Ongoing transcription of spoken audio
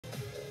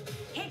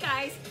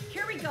guys.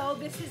 Here we go.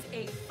 This is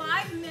a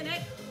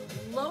 5-minute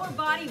lower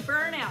body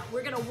burnout.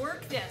 We're gonna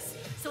work this.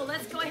 So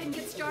let's go ahead and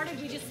get started.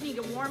 We just need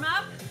to warm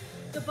up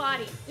the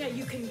body. Now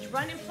you can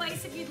run in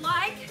place if you'd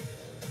like,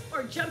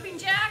 or jumping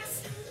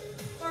jacks,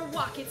 or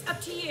walk. It's up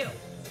to you.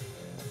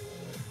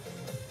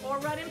 Or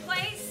run in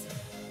place.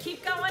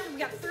 Keep going. We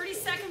got 30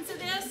 seconds of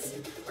this,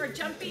 or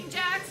jumping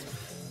jacks.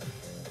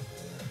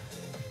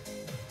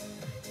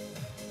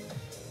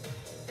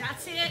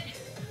 That's it.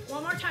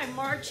 One more time.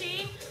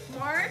 Marching,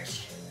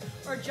 march,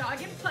 or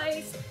jog in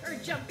place, or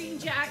jumping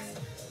jacks.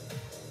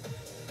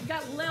 We've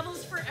got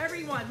levels for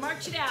everyone.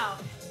 March it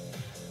out.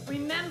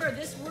 Remember,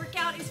 this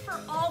workout is for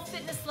all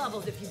fitness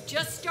levels. If you've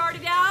just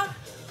started out,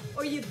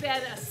 or you've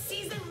been a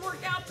seasoned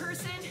workout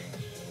person,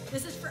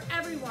 this is for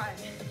everyone.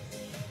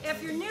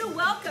 If you're new,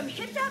 welcome.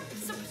 Hit that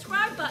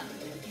subscribe button.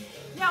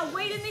 Now,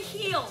 weight in the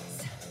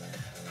heels.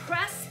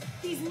 Press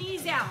these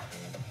knees out.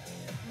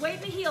 Weight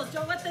in the heels.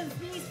 Don't let the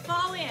knees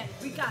fall in.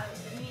 We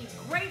need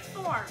great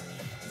form.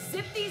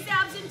 Zip these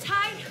abs in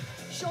tight.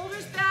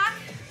 Shoulders back.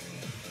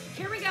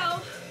 Here we go.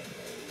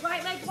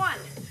 Right leg, 1,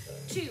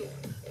 2,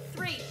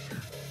 3,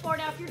 4.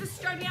 Now, if you're just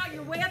starting out,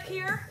 you're way up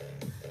here.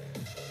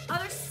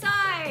 Other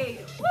side.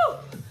 Woo!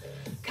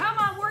 Come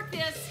on, work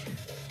this.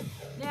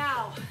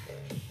 Now,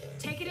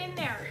 take it in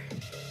there.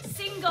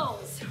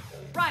 Singles.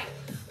 Right,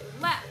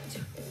 left,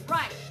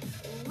 right,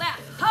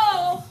 left.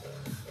 Ho!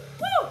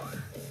 Woo!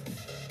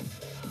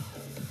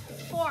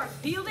 4.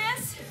 Feel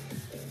this?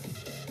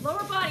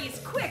 Lower body is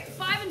quick.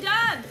 5 and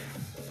done.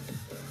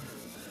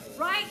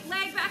 Right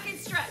leg back and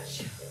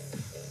stretch.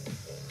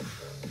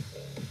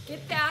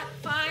 Get that.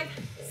 5,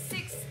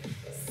 6,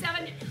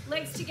 7.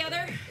 Legs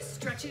together.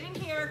 Stretch it in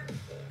here.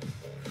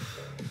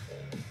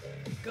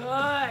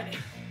 Good.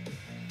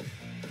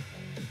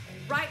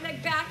 Right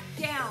leg back,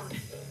 down.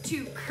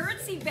 2.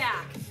 Curtsy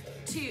back.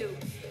 2.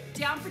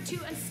 Down for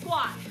 2 and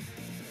squat.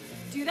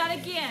 Do that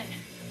again.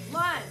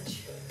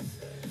 Lunge.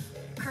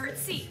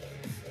 Curtsy.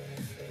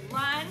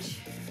 Lunge.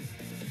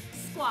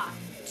 Squat.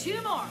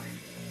 2 more.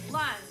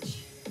 Lunge.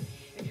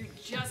 If you're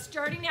just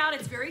starting out,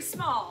 it's very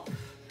small.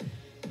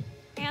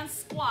 And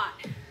squat.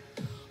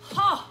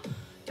 Oh,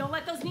 don't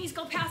let those knees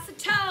go past the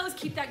toes.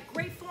 Keep that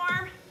great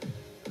form.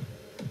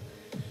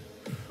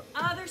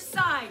 Other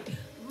side.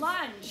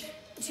 Lunge.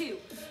 2.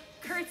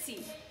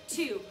 Curtsy.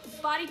 2.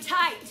 Body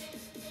tight.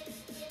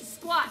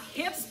 Squat.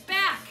 Hips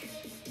back.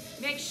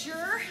 Make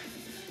sure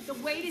the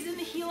weight is in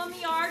the heel and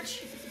the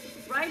arch.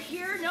 Right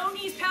here. No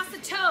knees past the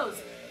toes.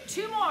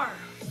 2 more.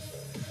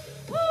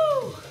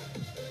 Woo!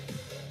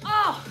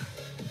 Oh!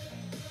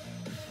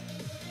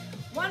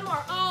 1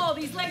 more. Oh,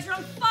 these legs are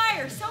on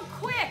fire. So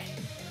quick.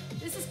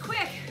 This is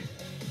quick.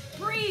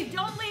 Breathe.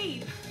 Don't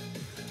leave.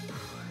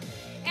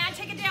 And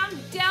take it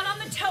down on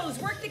the toes.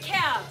 Work the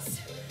calves.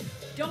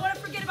 Don't want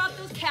to forget about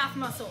those calf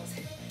muscles.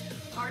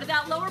 Part of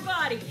that lower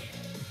body.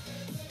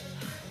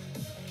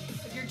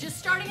 If you're just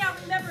starting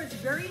out, remember it's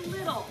very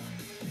little.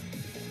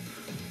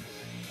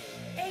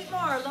 8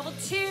 more. Level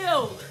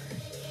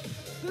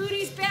 2.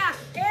 Booties back.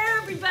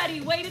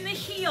 Everybody, weight in the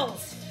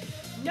heels.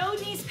 No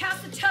knees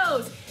past the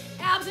toes.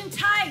 Abs in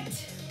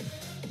tight.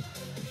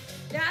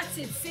 That's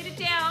it. Sit it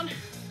down.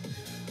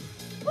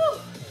 Woo.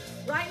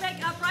 Right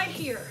leg up right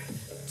here.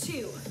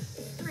 2,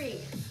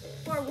 3,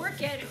 4.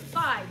 Work it.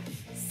 5,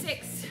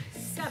 6,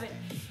 7,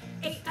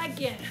 8.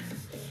 Again.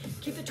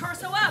 Keep the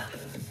torso up.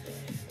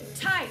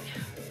 Tight.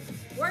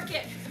 Work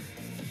it.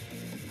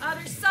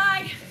 Other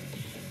side.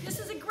 This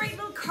is a great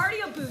little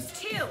cardio boost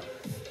too.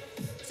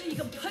 So you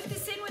can put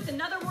this in with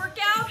another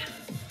workout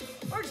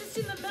or just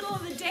in the middle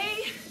of the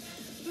day,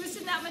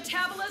 boosting that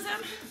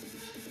metabolism.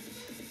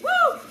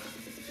 Woo!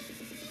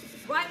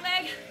 Right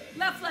leg,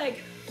 left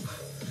leg.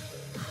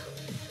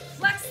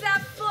 Flex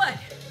that foot.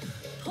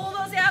 Pull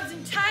those abs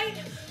in tight,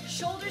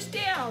 shoulders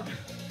down.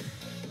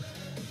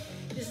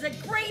 This is a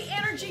great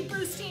energy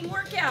boosting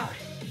workout.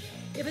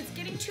 If it's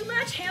getting too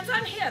much, hands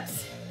on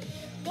hips.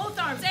 Both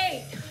arms.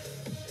 8,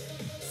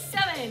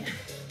 7,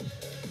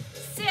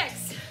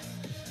 6.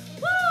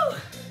 Woo!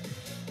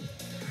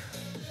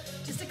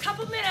 Just a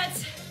couple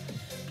minutes.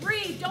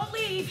 Breathe, don't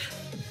leave.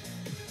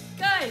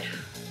 Good.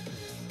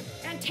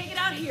 And take it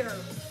out here.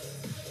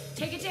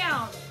 Take it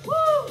down.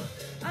 Woo!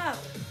 Up.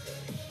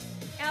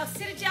 Now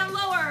sit it down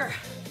lower.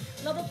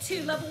 Level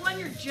 2, level 1,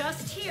 you're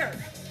just here.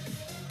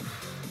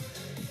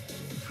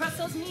 Press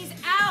those knees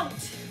out.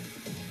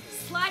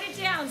 Slide it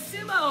down,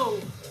 sumo.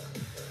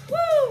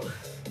 Woo!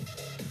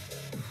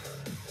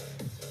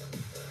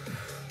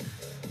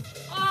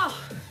 Oh,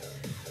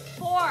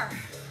 4,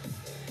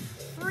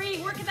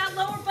 3, work at that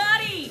lower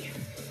body.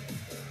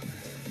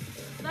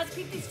 Let's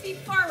keep these feet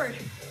forward.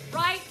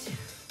 Right,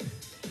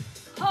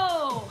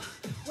 ho,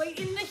 weight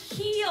in the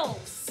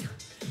heels.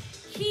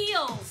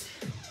 Heels.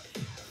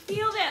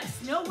 Feel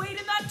this, no weight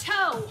in that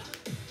toe.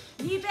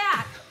 Knee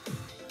back.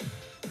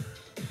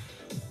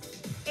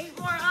 8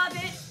 more of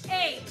it.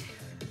 8,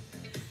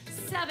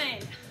 7,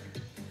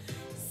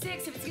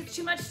 6. If it gets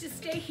too much, just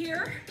stay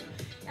here.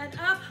 And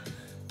up.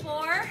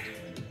 4,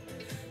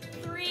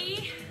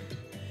 3,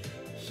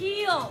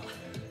 heel.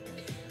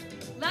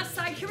 Left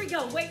side, here we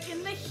go. Weight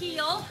in the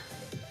heel.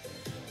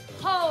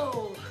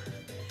 Ho.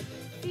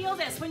 Feel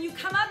this. When you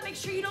come up, make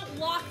sure you don't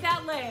lock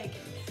that leg.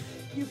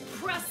 You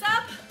press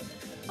up,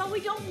 but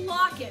we don't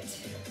lock it.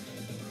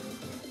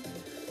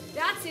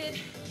 That's it.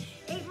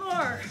 8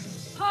 more.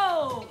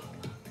 Ho.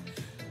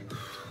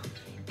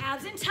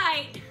 Abs in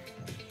tight.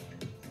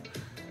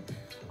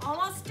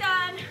 Almost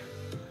done.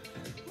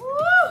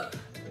 Woo!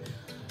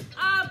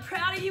 I'm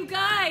proud of you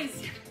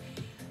guys.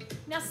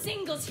 Now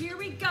singles, here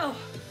we go.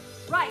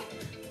 Right,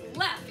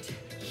 left,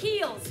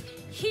 heels,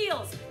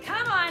 heels.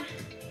 Come on.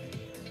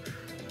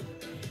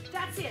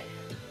 That's it.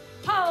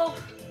 Ho.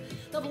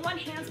 Level 1,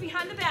 hands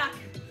behind the back.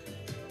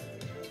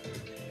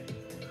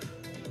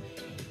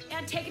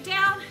 And take it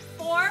down.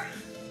 4,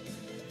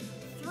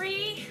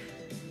 3,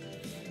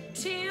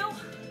 2,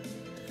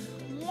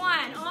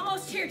 1.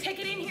 Almost here. Take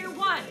it in here.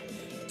 1,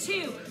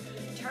 2.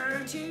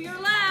 Turn to your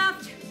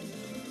left.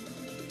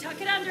 Tuck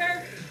it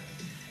under.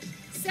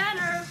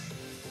 Center.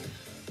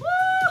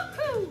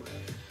 Woo-hoo.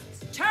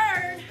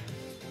 Turn.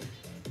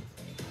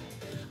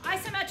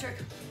 Isometric.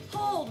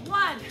 Hold.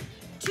 1,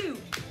 2,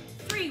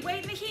 3.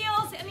 Weight in the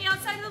heels and the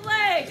outside of the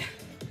leg.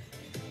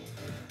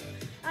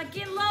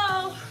 Again,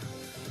 low.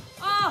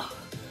 Oh,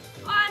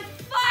 on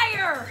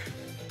fire.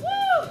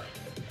 Woo!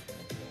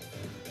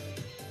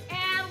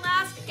 And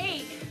last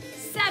 8,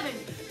 7,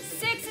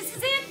 6. This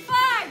is it.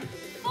 5,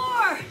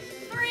 4,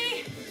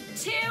 3,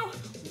 2,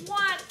 1.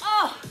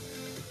 Oh,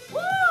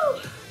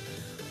 woo!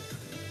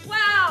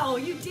 Wow,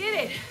 you did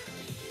it.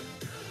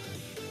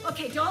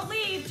 Okay, don't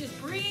leave.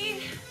 Just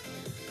breathe.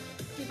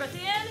 Deep breath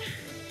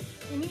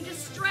in. You need to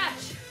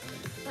stretch.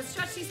 Let's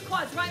stretch these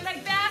quads. Right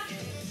leg back.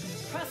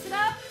 Press it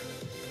up.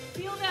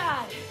 Feel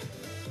that.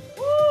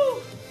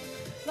 Woo!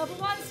 Level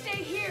 1,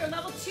 stay here.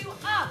 Level 2,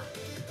 up.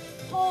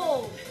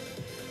 Hold.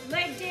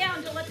 Leg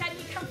down. Don't let that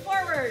knee come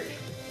forward.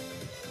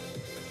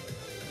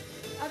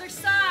 Other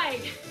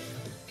side.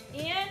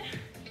 In.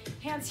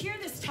 Hands here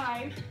this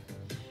time.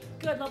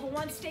 Good. Level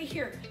 1, stay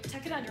here.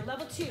 Tuck it under.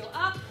 Level 2,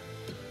 up.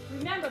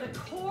 Remember, the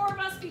core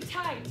must be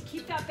tight to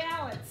keep that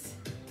balance.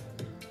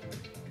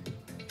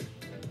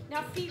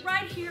 Now feet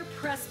right here,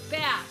 press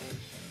back.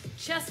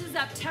 Chest is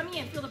up, tummy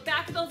in. Feel the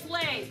back of those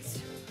legs.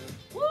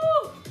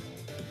 Woo!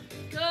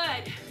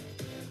 Good.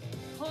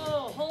 Pull,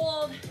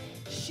 hold.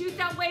 Shoot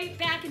that weight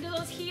back into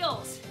those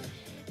heels.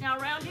 Now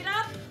round it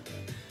up.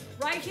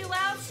 Right heel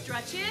out,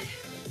 stretch it.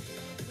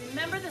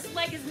 Remember, this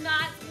leg is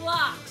not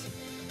locked.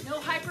 No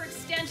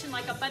hyperextension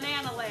like a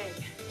banana leg.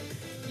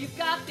 You've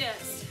got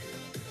this.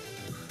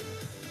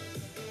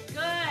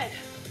 Good.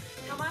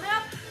 Come on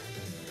up.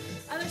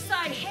 Other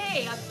side.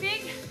 Hey, a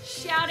big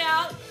shout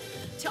out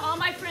to all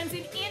my friends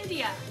in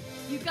India.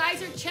 You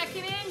guys are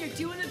checking in. You're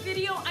doing a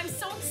video. I'm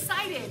so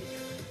excited.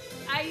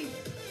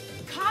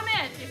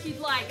 Comment if you'd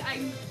like.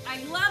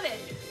 I love it.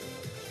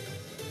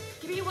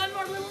 Give me one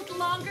more little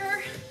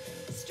longer.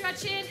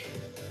 Stretch it.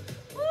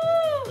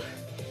 Woo!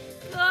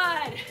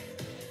 Good.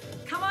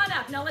 Come on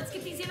up. Now let's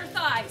get these inner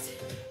thighs.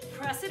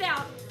 Press it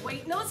out.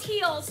 Weight in those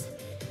heels.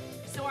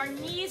 So our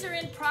knees are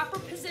in proper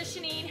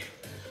positioning.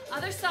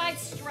 Other side,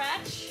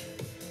 stretch.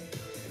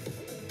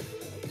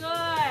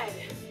 Good.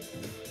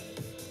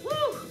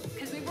 Woo!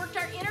 Because we worked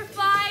our inner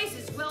thighs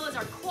as well as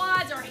our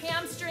quads, our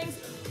hamstrings,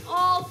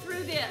 all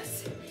through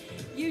this.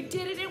 You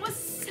did it. It was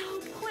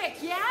so quick,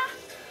 yeah?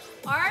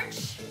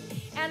 Arch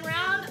and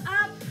round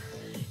up.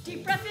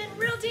 Deep breath in,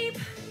 real deep.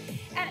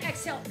 And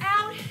exhale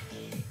out.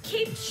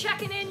 Keep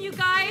checking in, you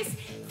guys.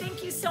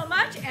 Thank you so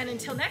much. And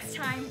until next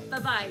time,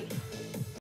 bye-bye.